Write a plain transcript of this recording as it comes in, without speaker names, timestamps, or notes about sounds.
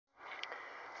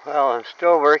Well, I'm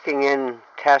still working in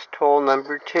test hole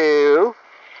number 2,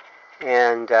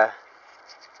 and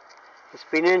it's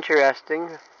been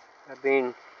interesting.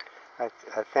 I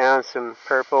found some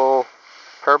purple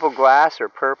glass or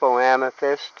purple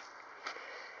amethyst.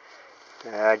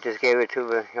 I just gave it to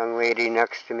the young lady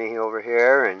next to me over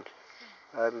here, and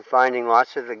I've been finding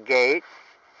lots of agate,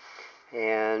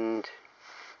 and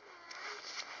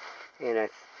I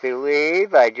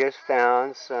believe I just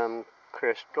found some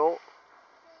crystal.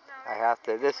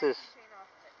 This is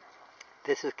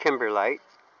Kimberlite.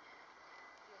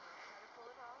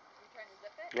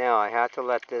 Now I have to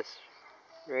let this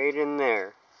right in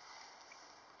there.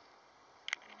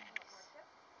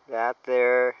 That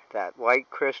white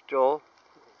crystal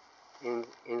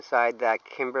inside that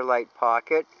Kimberlite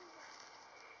pocket.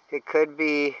 It could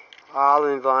be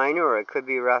Olivine or it could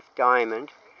be rough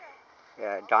diamond.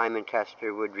 Diamond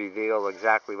tester would reveal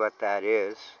exactly what that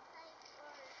is.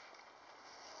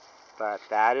 But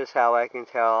that is how I can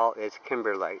tell it's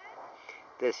Kimberlite.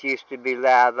 This used to be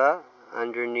lava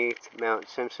underneath Mount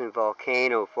Simpson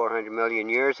volcano 400 million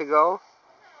years ago.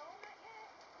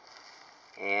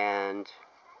 And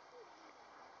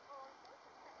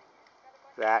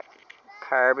that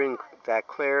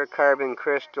clear carbon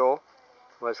crystal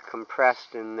was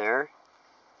compressed in there.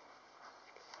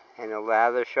 And the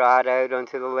lava shot out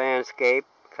onto the landscape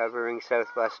covering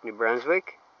southwest New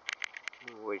Brunswick,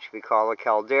 which we call a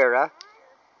caldera.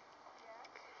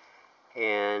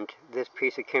 And this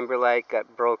piece of Kimberlite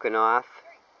got broken off,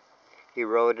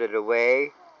 eroded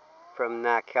away from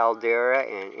that caldera,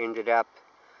 and ended up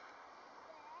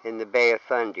in the Bay of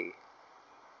Fundy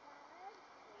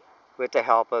with the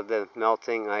help of the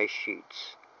melting ice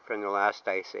sheets from the last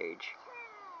ice age.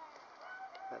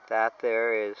 But that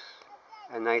there is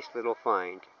a nice little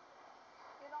find.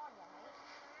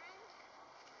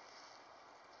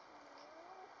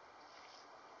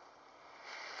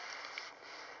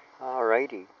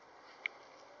 Alrighty.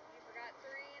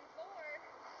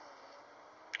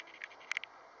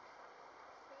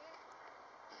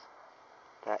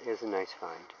 That is a nice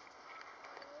find.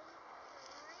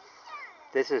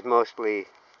 This is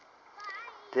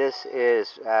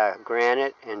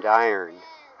granite and iron.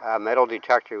 A metal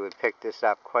detector would pick this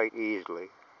up quite easily.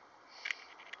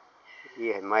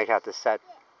 You might have to set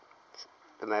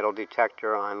the metal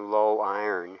detector on low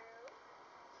iron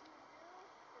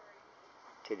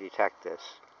to detect this.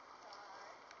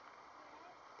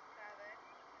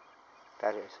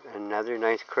 That is another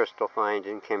nice crystal find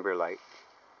in Kimberlite.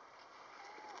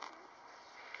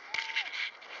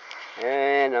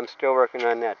 And I'm still working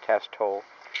on that test hole.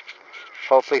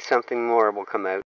 Hopefully something more will come out.